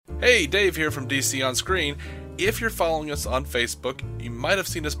Hey, Dave here from DC On Screen. If you're following us on Facebook, you might have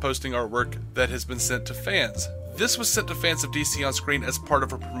seen us posting artwork that has been sent to fans. This was sent to fans of DC On Screen as part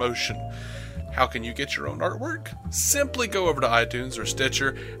of a promotion. How can you get your own artwork? Simply go over to iTunes or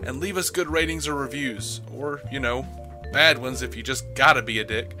Stitcher and leave us good ratings or reviews. Or, bad ones if you just gotta be a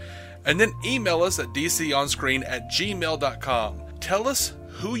dick. And then email us at dconscreen@gmail.com. Tell us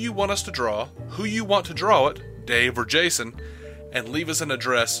who you want us to draw, who you want to draw it, Dave or Jason, and leave us an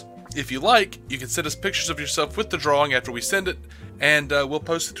address. If you like, you can send us pictures of yourself with the drawing after we send it, and we'll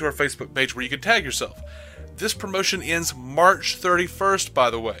post it to our Facebook page where you can tag yourself. This promotion ends March 31st, by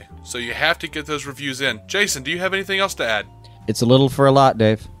the way, so you have to get those reviews in. Jason, do you have anything else to add? It's a little for a lot,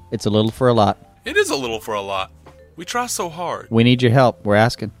 Dave. It's a little for a lot. It is a little for a lot. We try so hard. We need your help. We're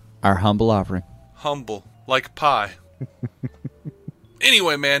asking. Our humble offering. Humble, like pie.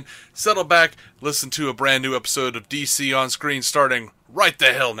 Anyway, man, settle back, listen to a brand new episode of DC On Screen starting right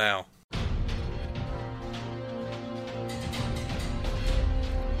the hell now.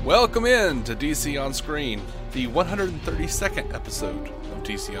 Welcome in to DC On Screen, the 132nd episode of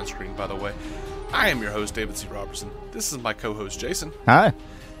DC On Screen, by the way. I am your host, David C. Robertson. This is my co-host, Jason. Hi.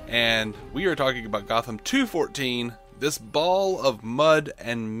 And we are talking about Gotham 2x14, this ball of mud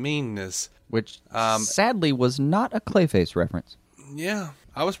and meanness. Which, sadly, was not a Clayface reference. Yeah,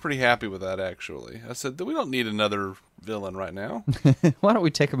 I was pretty happy with that, actually. I said that we don't need another villain right now. Why don't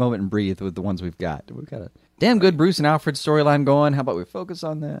we take a moment and breathe with the ones we've got? We've got a damn good Bruce and Alfred storyline going. How about we focus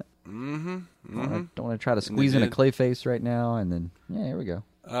on that? Don't want to try to squeeze in a Clayface right now, and then, yeah, here we go.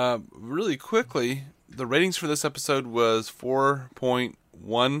 Really quickly, the ratings for this episode was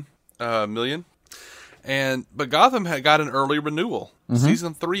 4.1 million. But Gotham had got an early renewal. Mm-hmm.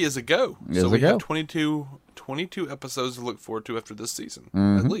 Season 3 is a go. So we have 22 episodes to look forward to after this season,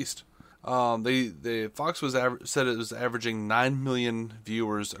 at least. The Fox said it was averaging 9 million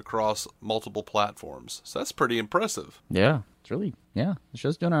viewers across multiple platforms. So that's pretty impressive. Yeah, the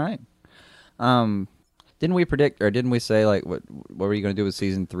show's doing all right. Didn't we predict, or didn't we say, like, what were you going to do with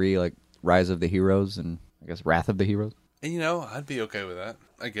season 3, like, Rise of the Heroes and, I guess, Wrath of the Heroes? And, I'd be okay with that,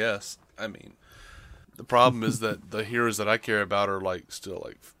 I guess. I mean, the problem is that the heroes that I care about are, still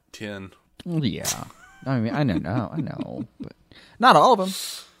 10. Yeah. I mean, I know, but not all of them.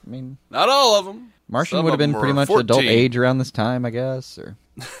 I mean, not all of them. Martian would have been pretty much 14. Adult age around this time, I guess. Or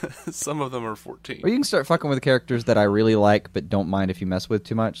some of them are 14. Or you can start fucking with characters that I really like, but don't mind if you mess with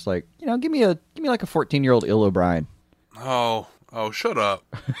too much. Like, give me like a 14-year-old Il O'Brien. Oh, shut up.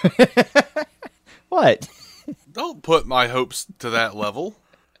 What? Don't put my hopes to that level.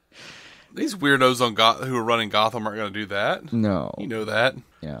 These weirdos who are running Gotham aren't going to do that. No, you know that.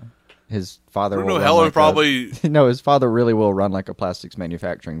 Yeah. His father Bruno Heller probably... No, his father really will run like a plastics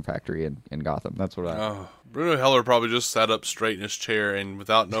manufacturing factory in Gotham. That's what Bruno Heller probably just sat up straight in his chair and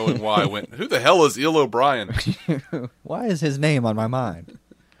without knowing why went, who the hell is Il O'Brien? Why is his name on my mind?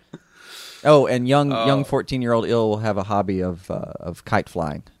 Oh, and young 14-year-old Il will have a hobby of kite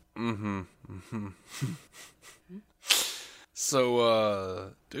flying. Mm-hmm.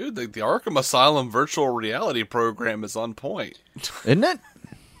 So, dude, the Arkham Asylum virtual reality program is on point. Isn't it?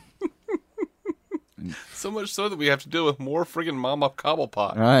 So much so that we have to deal with more friggin' Mama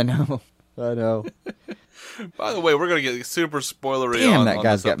Cobblepot. I know. By the way, we're going to get super spoilery. Damn, that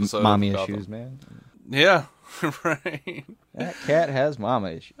guy's got episode mommy issues, man. Yeah, right. That cat has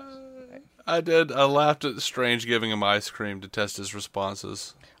mama issues. I laughed at Strange giving him ice cream to test his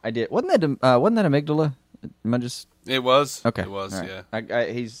responses. I did. Wasn't that amygdala? Am I just... It was. Okay. It was, right. Yeah.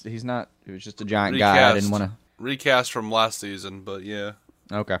 He's not... He was just a giant guy. I didn't want to... Recast from last season, but yeah.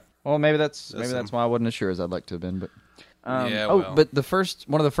 Okay. Well, maybe that's why I wasn't as sure as I'd like to have been. But but one of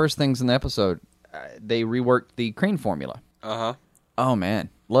the first things in the episode, they reworked the Crane formula. Oh man,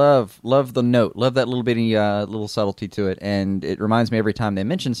 love the note, love that little bitty little subtlety to it, and it reminds me every time they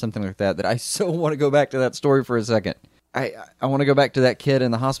mention something like that I so want to go back to that story for a second. I want to go back to that kid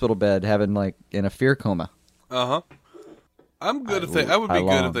in the hospital bed having in a fear coma. I'm good I would be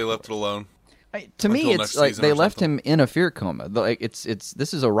good if they left it alone. To me, it's like they left him in a fear coma. Like this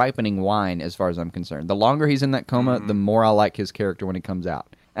is a ripening wine as far as I'm concerned. The longer he's in that coma, the more I like his character when he comes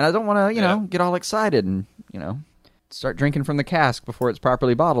out. And I don't want to, get all excited and start drinking from the cask before it's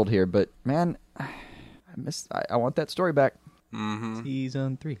properly bottled here. But man, I want that story back. Mm-hmm.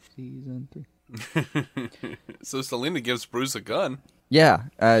 Season 3. So Selena gives Bruce a gun. Yeah,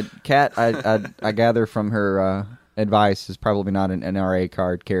 Kat, I gather from her advice, is probably not an NRA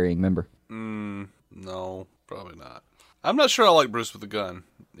card carrying member. No, probably not. I'm not sure I like Bruce with a gun,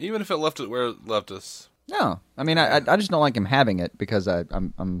 even if it left it where it left us. No, I mean, I just don't like him having it because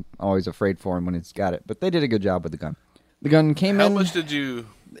I'm always afraid for him when he's got it. But they did a good job with the gun. The gun came in. How much did you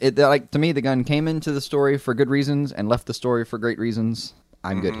to me, the gun came into the story for good reasons and left the story for great reasons.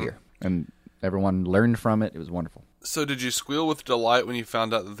 I'm good here. And everyone learned from it. It was wonderful. So did you squeal with delight when you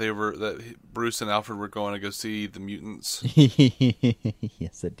found out that Bruce and Alfred were going to go see the mutants?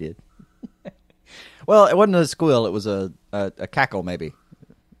 Yes, I did. Well, it wasn't a squeal. It was a cackle, maybe.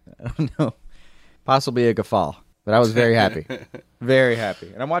 I don't know. Possibly a guffaw. But I was very happy. Very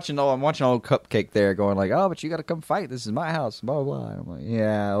happy. And I'm watching old Cupcake there going like, oh, but you got to come fight. This is my house. Blah, blah, blah. And I'm like,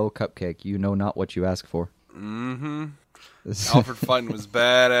 yeah, old Cupcake, you know not what you ask for. Mm-hmm. Alfred fighting was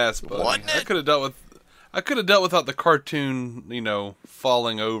badass, buddy. I could have dealt without the cartoon,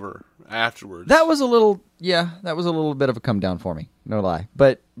 falling over afterwards. That was a little bit of a come down for me. No lie.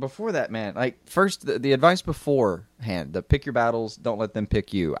 But before that, man, like first the advice beforehand, the pick your battles, don't let them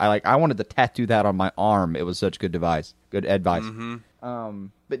pick you. I wanted to tattoo that on my arm. It was such good advice.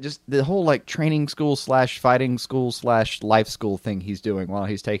 But just the whole like training school / fighting school / life school thing he's doing while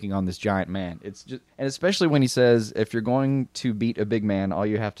he's taking on this giant man. It's just, and especially when he says, if you're going to beat a big man, all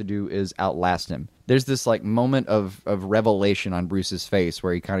you have to do is outlast him. There's this like moment of revelation on Bruce's face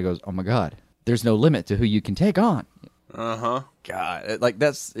where he kind of goes, oh my God, there's no limit to who you can take on. Uh-huh. God, like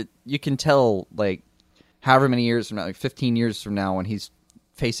that's it, you can tell like however many years from now, like 15 years from now when he's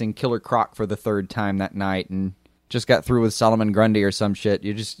facing Killer Croc for the third time that night and just got through with Solomon Grundy or some shit.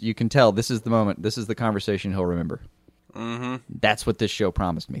 You can tell this is the moment. This is the conversation he'll remember. Mm-hmm. That's what this show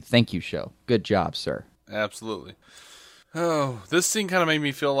promised me. Thank you, show. Good job, sir. Absolutely. Oh, this scene kind of made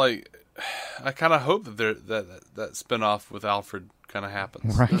me feel like I kind of hope that that spinoff with Alfred kind of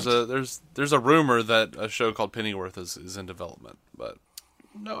happens. Right. There's a rumor that a show called Pennyworth is in development, but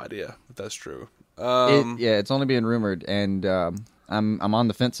no idea if that's true. It's only being rumored, and I'm on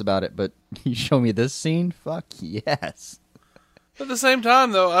the fence about it. But you show me this scene, fuck yes. At the same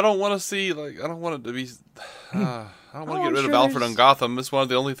time, though, I don't want to see I don't want it to be. I don't want to get rid of Alfred on Gotham. It's one of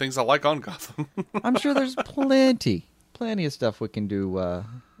the only things I like on Gotham. I'm sure there's plenty of stuff we can do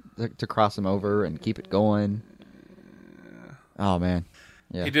to cross him over and keep it going. Oh man,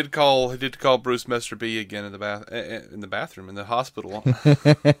 yeah. He did call Bruce Mr. B again in the bathroom in the hospital.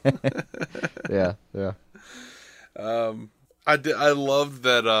 Yeah. I loved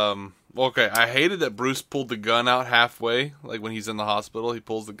that. Okay, I hated that Bruce pulled the gun out halfway. Like when he's in the hospital, he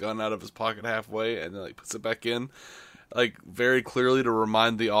pulls the gun out of his pocket halfway and then puts it back in, very clearly to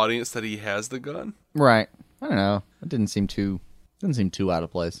remind the audience that he has the gun. Right. I don't know. It didn't seem too out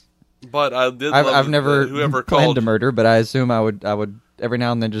of place. But I did. I've never whoever planned called to murder, but I assume I would every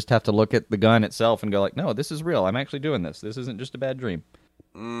now and then just have to look at the gun itself and go like, no, this is real. I'm actually doing this. This isn't just a bad dream.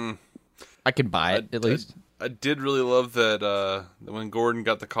 I can buy it at least. I did really love that when Gordon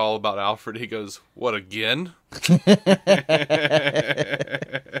got the call about Alfred, he goes, "What again?"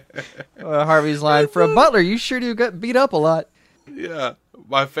 Harvey's line, for a butler, you sure do get beat up a lot. Yeah,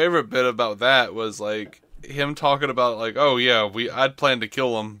 my favorite bit about that was him talking about oh yeah, I'd planned to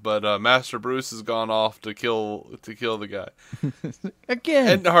kill him, but Master Bruce has gone off to kill the guy again.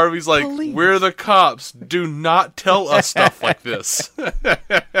 And Harvey's like, police. We're the cops. Do not tell us stuff like this.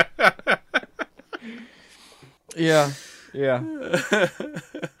 Yeah.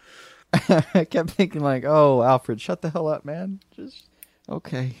 I kept thinking oh, Alfred, shut the hell up, man. Just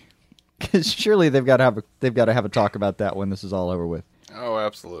okay, because surely they've got to have a talk about that when this is all over with. Oh,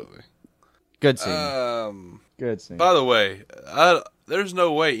 absolutely. Good scene. Good scene. By the way, there's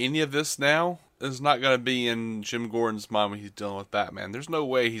no way any of this now is not going to be in Jim Gordon's mind when he's dealing with Batman. There's no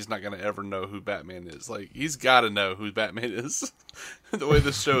way he's not going to ever know who Batman is. He's got to know who Batman is. The way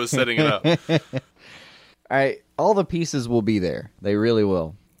this show is setting it up. All the pieces will be there. They really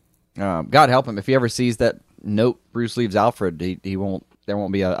will. God help him if he ever sees that note Bruce leaves Alfred. He won't. There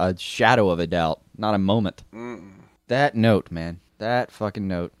won't be a shadow of a doubt. Not a moment. Mm-mm. That note, man. That fucking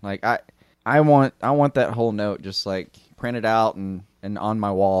note. I want that whole note just printed out and on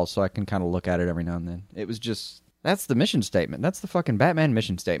my wall so I can kind of look at it every now and then. It was just that's the mission statement. That's the fucking Batman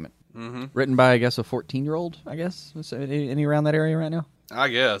mission statement. Mm-hmm. Written by I guess a 14-year-old. I guess any around that area right now. I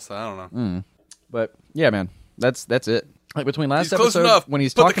guess I don't know. But yeah, man, that's it. Between last he's episode close enough. When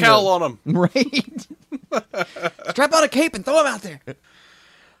he's put talking the cowl on him, right? Strap on a cape and throw him out there.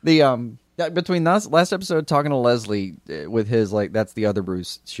 Between last episode talking to Leslie with his that's the other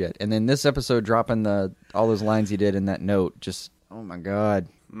Bruce shit, and then this episode dropping all those lines he did in that note, just oh my god,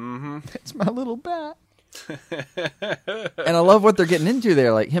 it's my little bat. And I love what they're getting into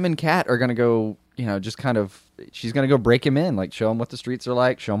there. Him and Kat are gonna go, just kind of. She's gonna go break him in, show him what the streets are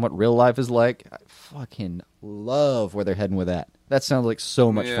like, show him what real life is like. I fucking love where they're heading with that. That sounds like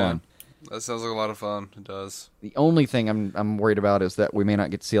so much fun. That sounds like a lot of fun. It does. The only thing I'm worried about is that we may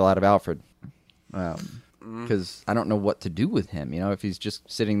not get to see a lot of Alfred. because I don't know what to do with him. If he's just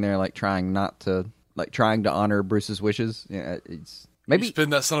sitting there like trying to honor Bruce's wishes. It's maybe you spin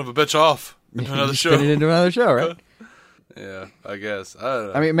that son of a bitch off into another show. Spin it into another show, right? Yeah, I guess. I don't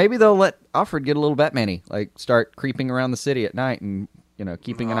know. I mean, maybe they'll let Alfred get a little Batman-y, like start creeping around the city at night and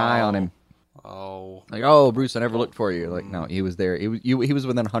keeping an eye on him. Oh, like Bruce, I never looked for you. Like no, he was there. He was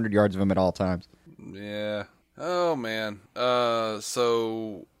within 100 yards of him at all times. Yeah. Oh man.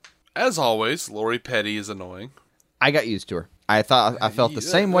 So as always, Lori Petty is annoying. I got used to her. I felt the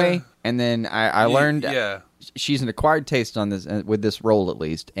same way, and then I learned. Yeah. She's an acquired taste on this with this role at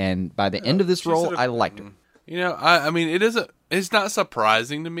least, and by the end of this role, I liked her. I mean, it's not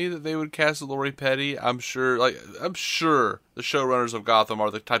surprising to me that they would cast Lori Petty. I'm sure the showrunners of Gotham are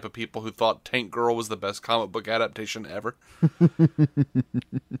the type of people who thought Tank Girl was the best comic book adaptation ever.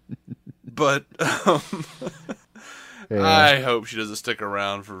 But I hope she doesn't stick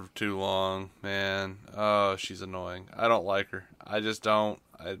around for too long, man. Oh, she's annoying. I don't like her. I just don't.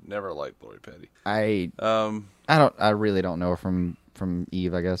 I never liked Lori Petty. I really don't know her from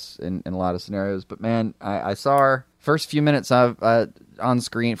Eve, I guess, in a lot of scenarios. But man, I saw her first few minutes on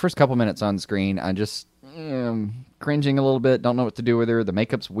screen. First couple minutes on screen, I just cringing a little bit. Don't know what to do with her. The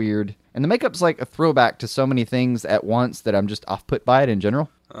makeup's weird, and the makeup's like a throwback to so many things at once that I'm just off put by it in general.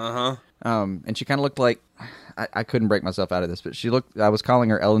 And she kind of looked like I couldn't break myself out of this, but she looked. I was calling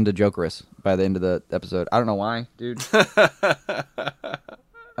her Ellen DeGeneres by the end of the episode. I don't know why, dude.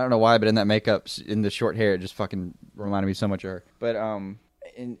 I don't know why, but in that makeup, in the short hair, it just fucking reminded me so much of her. But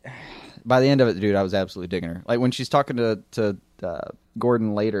by the end of it, dude, I was absolutely digging her. Like when she's talking to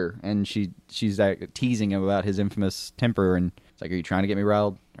Gordon later, and she's like teasing him about his infamous temper, and it's like, "Are you trying to get me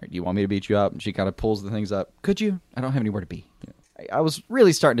riled? Or do you want me to beat you up?" And she kind of pulls the things up. Could you? I don't have anywhere to be. I was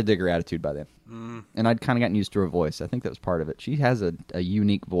really starting to dig her attitude by then, and I'd kind of gotten used to her voice. I think that was part of it. She has a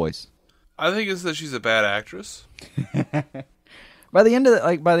unique voice. I think it's that she's a bad actress. By the end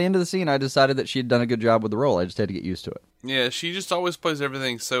of the scene, I decided that she had done a good job with the role. I just had to get used to it. Yeah, she just always plays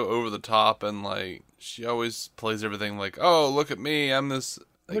everything so over the top, and like she always plays everything like, "Oh, look at me! I'm this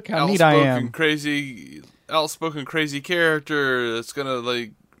look how neat I am, outspoken crazy character that's gonna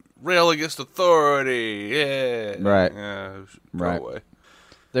like rail against authority." Yeah, right. Yeah, right. Away.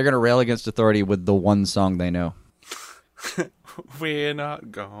 They're gonna rail against authority with the one song they know. We're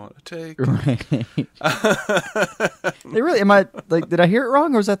not gonna take. Right. They really? Am I like? Did I hear it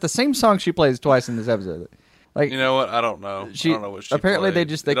wrong, or was that the same song she plays twice in this episode? Like, you know what? I don't know. I don't know what she. Apparently, played.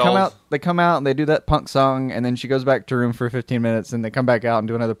 they come out and they do that punk song, and then she goes back to her room for 15 minutes, and they come back out and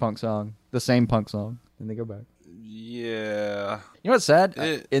do another punk song, the same punk song, and they go back. Yeah. You know what's sad?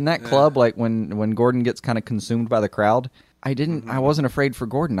 In that club, like when Gordon gets kind of consumed by the crowd, I wasn't afraid for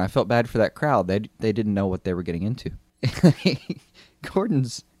Gordon. I felt bad for that crowd. They didn't know what they were getting into.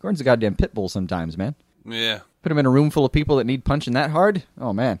 Gordon's a goddamn pit bull sometimes, man. Yeah. Put him in a room full of people that need punching that hard?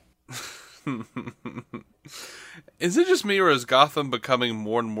 Oh, man. Is it just me, or is Gotham becoming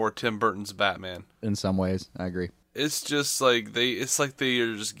more and more Tim Burton's Batman? In some ways, I agree. It's just like they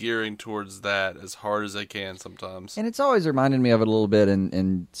are just gearing towards that as hard as they can sometimes. And it's always reminded me of it a little bit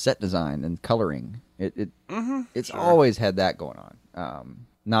in set design and coloring. It's always had that going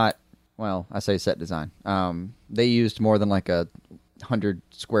on. Well, I say set design. They used more than like 100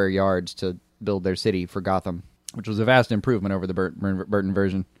 square yards to build their city for Gotham, which was a vast improvement over the Burton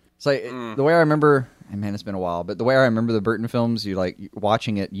version. It's like the way I remember, and man, it's been a while, but the way I remember the Burton films, you like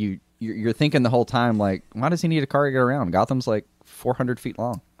watching it, you're thinking the whole time like, why does he need a car to get around? Gotham's like 400 feet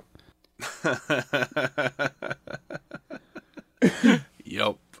long.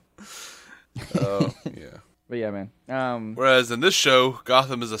 Yup. Oh yeah. But yeah, man. Whereas in this show,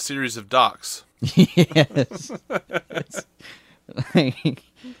 Gotham is a series of docks. Yes.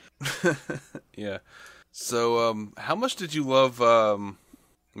 Yeah. So, how much did you love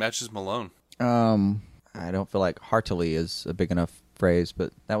Matches Malone? I don't feel like heartily is a big enough phrase,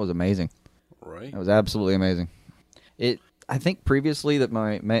 but that was amazing. Right. That was absolutely amazing. I think previously that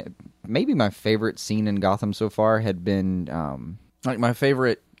maybe my favorite scene in Gotham so far had been like my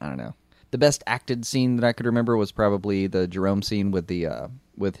favorite. I don't know. The best acted scene that I could remember was probably the Jerome scene with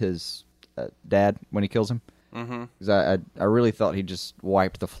his dad when he kills him. Mm-hmm. Because I really thought he just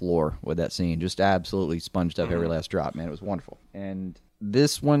wiped the floor with that scene, just absolutely sponged up every last drop. Man, it was wonderful. And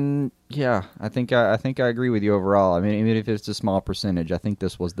this one, yeah, I think I agree with you overall. I mean, even if it's a small percentage, I think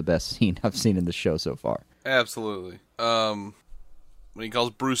this was the best scene I've seen in the show so far. Absolutely. When he calls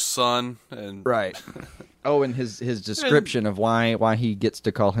Bruce son, and right. Oh, and his description of why he gets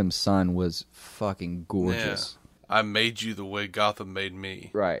to call him son was fucking gorgeous. Yeah. I made you the way Gotham made me.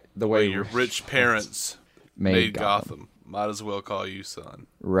 Right. The way your rich parents made Gotham. might as well call you son.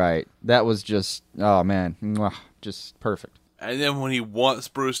 Right. That was just, oh man, just perfect. And then when he wants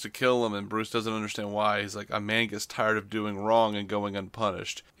Bruce to kill him and Bruce doesn't understand why, he's like, a man gets tired of doing wrong and going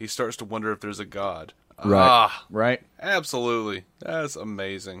unpunished. He starts to wonder if there's a God. Right. Right. Absolutely. That's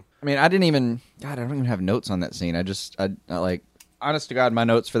amazing. I mean, I don't even have notes on that scene. I like, honest to God, my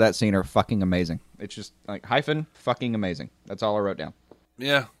notes for that scene are fucking amazing. It's just like hyphen fucking amazing. That's all I wrote down.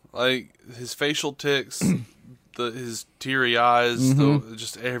 Yeah. Like his facial tics, his teary eyes,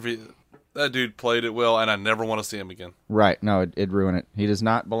 that dude played it well, and I never want to see him again. Right. No, it'd ruin it. He does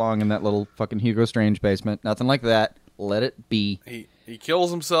not belong in that little fucking Hugo Strange basement. Nothing like that. Let it be. He kills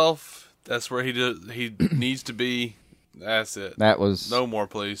himself. That's where he needs to be. That's it. That was no more,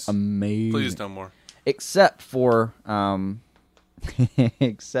 please. Amazing. Please, no more. Except for the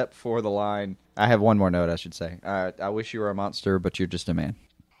line. I have one more note, I should say. I wish you were a monster, but you're just a man.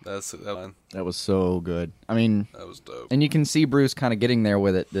 That was so good. I mean, that was dope. And you can see Bruce kind of getting there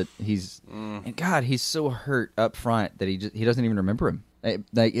with it. That he's and God, he's so hurt up front that he doesn't even remember him.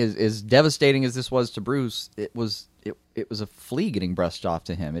 Like as devastating as this was to Bruce, it was a flea getting brushed off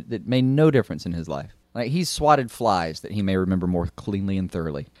to him. It made no difference in his life. Like he's swatted flies that he may remember more cleanly and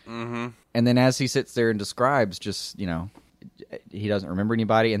thoroughly. Mm-hmm. And then as he sits there and describes, just he doesn't remember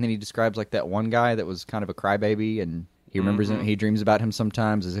anybody, and then he describes like that one guy that was kind of a crybaby and. He remembers him. He dreams about him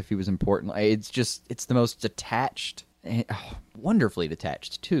sometimes as if he was important. It's the most detached, wonderfully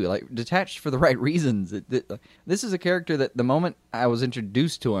detached too. Like detached for the right reasons. This is a character that the moment I was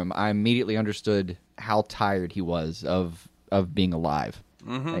introduced to him, I immediately understood how tired he was of being alive.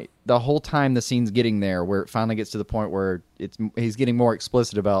 Mm-hmm. Like, the whole time the scene's getting there, where it finally gets to the point where he's getting more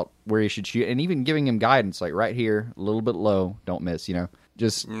explicit about where he should shoot, and even giving him guidance, like right here, a little bit low, don't miss.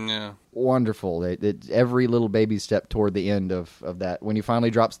 Just wonderful. Every little baby step toward the end of that, when he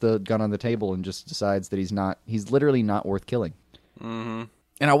finally drops the gun on the table and just decides that he's literally not worth killing. Mm-hmm.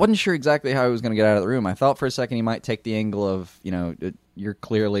 And I wasn't sure exactly how he was going to get out of the room. I thought for a second he might take the angle of, you're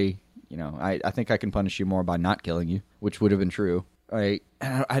clearly, I think I can punish you more by not killing you, which would have been true. I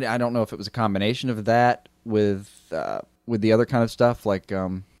don't know if it was a combination of that with the other kind of stuff. Like,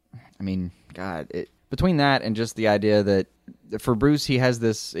 between that and just the idea that for Bruce, he has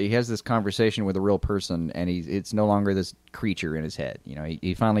this conversation with a real person, and it's no longer this creature in his head.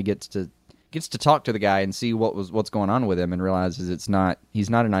 He finally gets to talk to the guy and see what's going on with him, and realizes he's not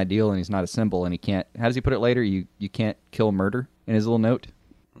an ideal and he's not a symbol, and he can't. How does he put it later? You can't kill murder in his little note.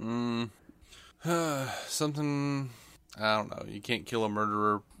 Something. I don't know. You can't kill a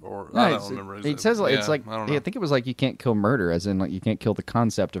murderer, or no, I don't remember. It says it's like I don't know. I think it was like you can't kill murder, as in like you can't kill the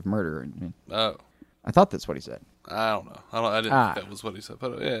concept of murder. Oh. I thought that's what he said. I don't know. I didn't think that was what he said,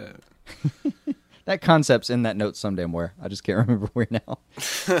 but yeah. That concept's in that note some damn where. I just can't remember where now.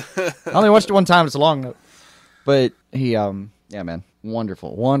 I only watched it one time. It's a long note. But he, yeah, man.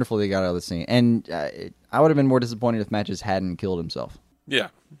 Wonderful. Wonderful that he got out of the scene. And I would have been more disappointed if Matches hadn't killed himself. Yeah.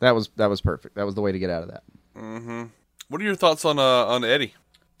 That was perfect. That was the way to get out of that. Mm-hmm. What are your thoughts on Eddie?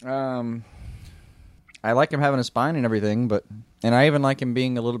 I like him having a spine and everything, and I even like him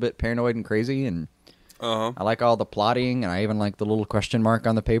being a little bit paranoid and crazy, and I like all the plotting, and I even like the little question mark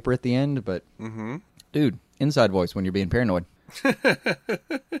on the paper at the end, but dude, inside voice when you're being paranoid.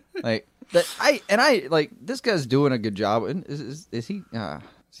 Like that, I like this guy's doing a good job. Is he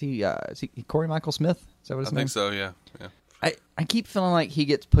Corey Michael Smith? Is that what his name? I think so, yeah. I keep feeling like he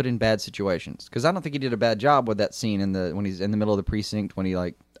gets put in bad situations, because I don't think he did a bad job with that scene when he's in the middle of the precinct, when he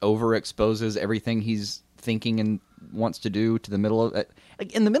like overexposes everything he's thinking and wants to do to the middle of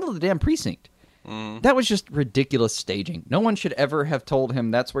like in the middle of the damn precinct. That was just ridiculous staging. No one should ever have told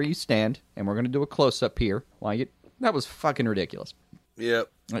him that's where you stand, and we're going to do a close up here. That was fucking ridiculous. Yep.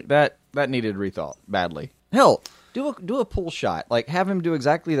 Like that needed rethought badly. Hell, do a pull shot. Like have him do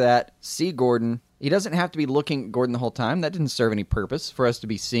exactly that. See Gordon. He doesn't have to be looking at Gordon the whole time. That didn't serve any purpose for us to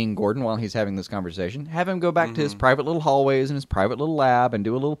be seeing Gordon while he's having this conversation. Have him go back to his private little hallways and his private little lab and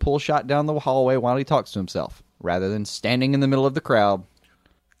do a little pull shot down the hallway while he talks to himself, rather than standing in the middle of the crowd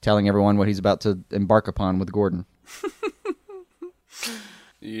telling everyone what he's about to embark upon with Gordon.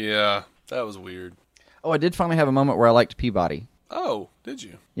 Yeah, that was weird. Oh, I did finally have a moment where I liked Peabody. Oh, did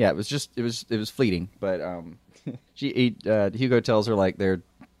you? Yeah, it was fleeting, but Hugo tells her like they're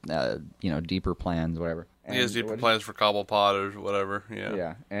deeper plans, whatever. And he has deeper plans for Cobblepot or whatever. Yeah.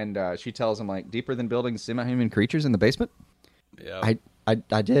 Yeah, and she tells him like deeper than building semi-human creatures in the basement. Yeah.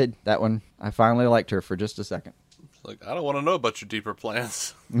 I did that one. I finally liked her for just a second. Like, I don't want to know about your deeper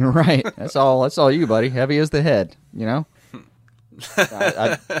plans. Right. That's all you, buddy. Heavy as the head, you know?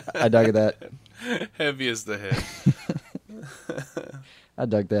 I dug that. Heavy as the head. I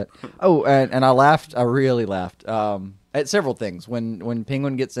dug that. Oh, and I laughed. I really laughed. At several things. When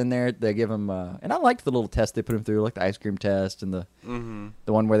Penguin gets in there, they give him... and I liked the little test they put him through, like the ice cream test and the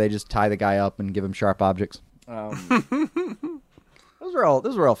one where they just tie the guy up and give him sharp objects. Those were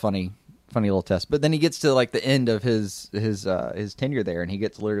all funny little tests. But then he gets to like the end of his tenure there, and he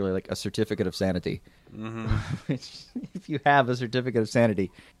gets literally like a certificate of sanity. Which, if you have a certificate of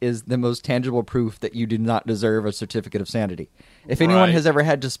sanity, is the most tangible proof that you do not deserve a certificate of sanity. If anyone has ever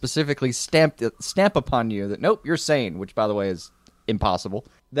had to specifically stamp upon you that nope, you're sane, which by the way is impossible,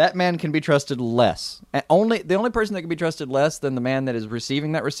 that man can be trusted less. And the only person that can be trusted less than the man that is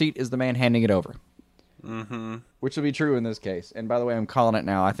receiving that receipt is the man handing it over. Which will be true in this case. And by the way, I'm calling it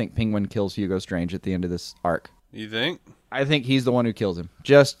now. I think Penguin kills Hugo Strange at the end of this arc. You think? I think he's the one who kills him.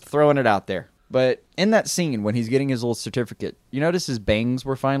 Just throwing it out there. But in that scene, when he's getting his little certificate, you notice his bangs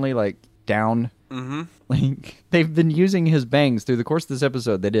were finally, like, down? Like, they've been using his bangs through the course of this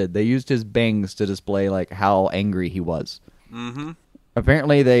episode. They did. They used his bangs to display, like, how angry he was.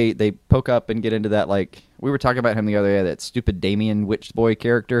 Apparently, they poke up and get into that, like, we were talking about him the other day, that stupid Damien Witch Boy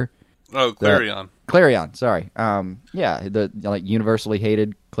character. Oh, Clarion. Clarion, sorry. Yeah, the like universally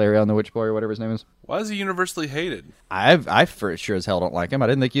hated Clarion the Witch Boy or whatever his name is. Why is he universally hated? I for sure as hell don't like him. I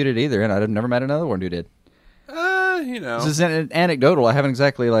didn't think you did either, and I've never met another one who did. This is anecdotal. I haven't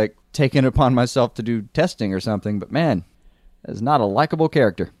exactly like taken it upon myself to do testing or something, but man, that's not a likable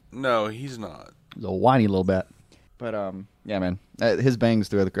character. No, he's not. He's a whiny little bat. But yeah, man, his bangs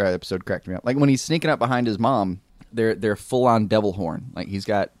through the episode cracked me up. Like when he's sneaking up behind his mom, they're full on devil horn. Like he's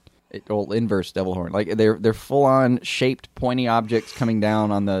got inverse devil horn. Like they're full on shaped pointy objects coming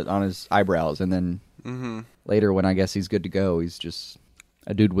down on his eyebrows, and then later when I guess he's good to go, he's just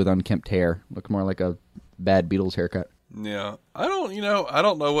a dude with unkempt hair. Looks more like a bad Beatles haircut. Yeah, I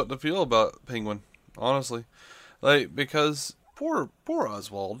don't know what to feel about Penguin, honestly. Like because poor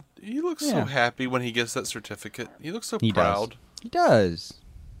Oswald, he looks so happy when he gets that certificate. He looks so proud. He does.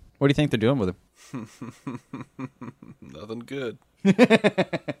 What do you think they're doing with him? Nothing good.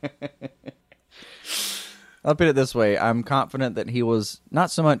 I'll put it this way. I'm confident that he was not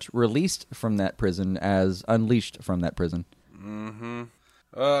so much released from that prison as unleashed from that prison. I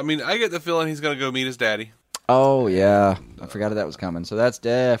mean, I get the feeling he's going to go meet his daddy. Oh, yeah. I forgot that was coming. So that's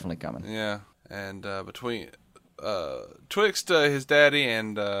definitely coming. Yeah. And between twixt his daddy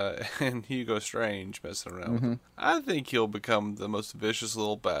and Hugo Strange messing around with him, I think he'll become the most vicious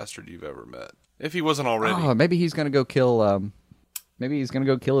little bastard you've ever met. If he wasn't already. Oh, maybe he's going to go kill... Maybe he's going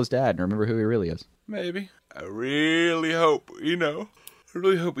to go kill his dad and remember who he really is. Maybe. I really hope, we don't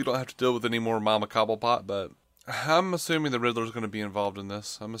have to deal with any more Mama Cobblepot, but I'm assuming the Riddler's going to be involved in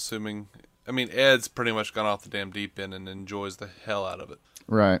this. Ed's pretty much gone off the damn deep end and enjoys the hell out of it.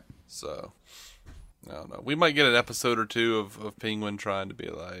 Right. So, I don't know. We might get an episode or two of Penguin trying to be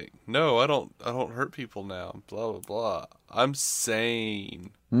like, no, I don't hurt people now, blah, blah, blah. I'm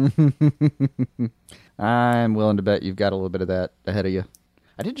sane. I'm willing to bet you've got a little bit of that ahead of you.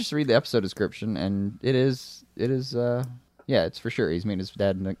 I did just read the episode description, and it is, it's for sure. He's meeting his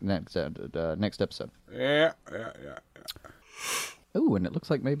dad next episode. Yeah. Ooh, and it looks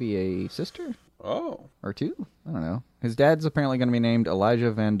like maybe a sister? Oh. Or two? I don't know. His dad's apparently going to be named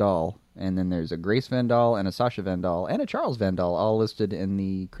Elijah Van Dahl, and then there's a Grace Van Dahl, and a Sasha Van Dahl, and a Charles Van Dahl, all listed in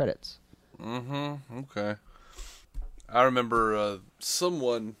the credits. Okay. I remember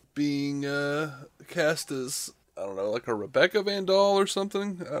someone being cast as, I don't know, like a Rebecca Van Dahl or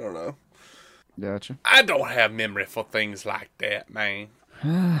something. I don't know. Gotcha. I don't have memory for things like that, man.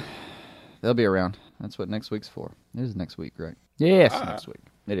 They'll be around. That's what next week's for. It is next week, right? Yes, next week.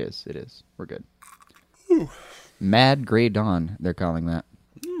 It is. We're good. Ooh. Mad Grey Dawn, they're calling that.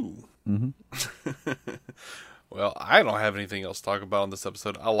 Ooh. Well, I don't have anything else to talk about on this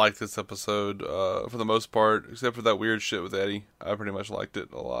episode. I like this episode for the most part, except for that weird shit with Eddie. I pretty much liked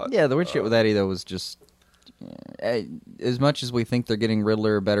it a lot. Yeah, the weird shit with Eddie, though, was just... as much as we think they're getting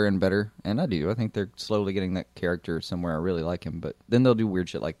Riddler better and better, and I do, I think they're slowly getting that character somewhere. I really like him, but then they'll do weird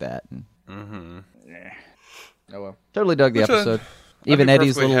shit like that. And... Oh well. Totally dug the episode. Even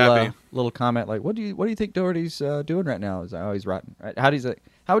Eddie's little comment, like, "What do you think Doherty's doing right now?" Is he's rotten. Right?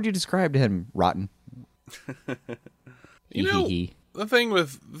 How would you describe to him rotten? The thing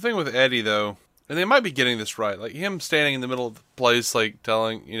with Eddie though, and they might be getting this right, like him standing in the middle of the place, like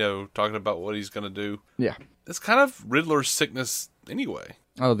talking about what he's gonna do. Yeah, it's kind of Riddler's sickness anyway.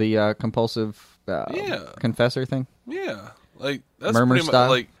 Oh, the compulsive confessor thing. Yeah. Like, that's Murmur pretty style?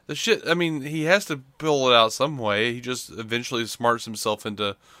 much, like, the shit, I mean, he has to pull it out some way. He just eventually smarts himself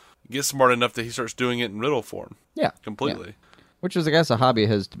gets smart enough that he starts doing it in riddle form. Yeah. Completely. Yeah. Which is, I guess, a hobby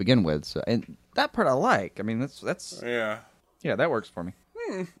of his to begin with. So, and that part I like. I mean, that's... Yeah. Yeah, that works for me.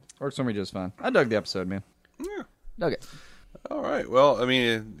 Works for me just fine. I dug the episode, man. Yeah. Okay. All right. Well, I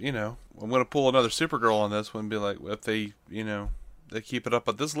mean, I'm going to pull another Supergirl on this one and be like, if they, they keep it up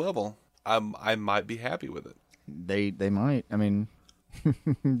at this level, I might be happy with it. They might. I mean,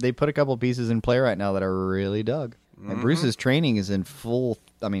 they put a couple pieces in play right now that I really dug. Mm-hmm. And Bruce's training is in full.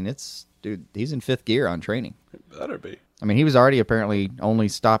 I mean, he's in 5th gear on training. It better be. I mean, he was already apparently only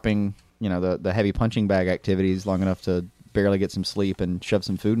stopping, the heavy punching bag activities long enough to barely get some sleep and shove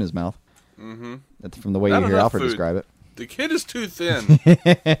some food in his mouth. Mm-hmm. That's from the way you hear Alfred describe it. The kid is too thin. You're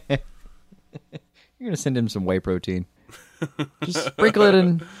gonna send him some whey protein. Just sprinkle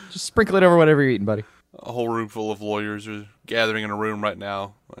it over whatever you're eating, buddy. A whole room full of lawyers are gathering in a room right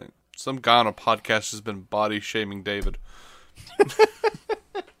now. Like, some guy on a podcast has been body shaming David.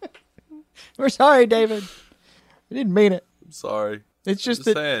 We're sorry, David. We didn't mean it. I'm sorry. It's just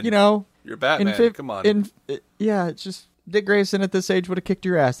that saying, you're Batman. Come on. It's just Dick Grayson at this age would have kicked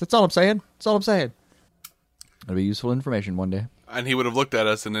your ass. That's all I'm saying. It'll be useful information one day. And he would have looked at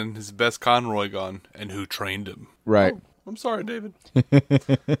us and in his best Conroy gone, and who trained him? Right. Oh, I'm sorry, David.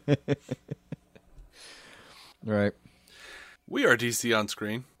 Right. We are DC On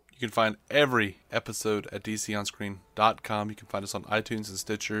Screen. You can find every episode at DCOnScreen.com. You can find us on iTunes and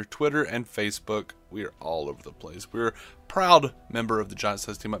Stitcher, Twitter, and Facebook. We are all over the place. We're a proud member of the Giant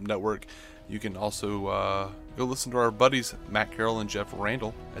Size Team Up Network. You can also go listen to our buddies Matt Carroll and Jeff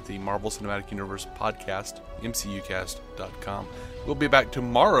Randall at the Marvel Cinematic Universe podcast, MCUcast.com. We'll be back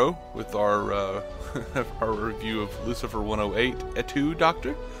tomorrow with our our review of Lucifer 108, Etude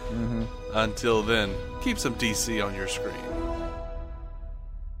Doctor. Mm-hmm. Until then, keep some DC on your screen.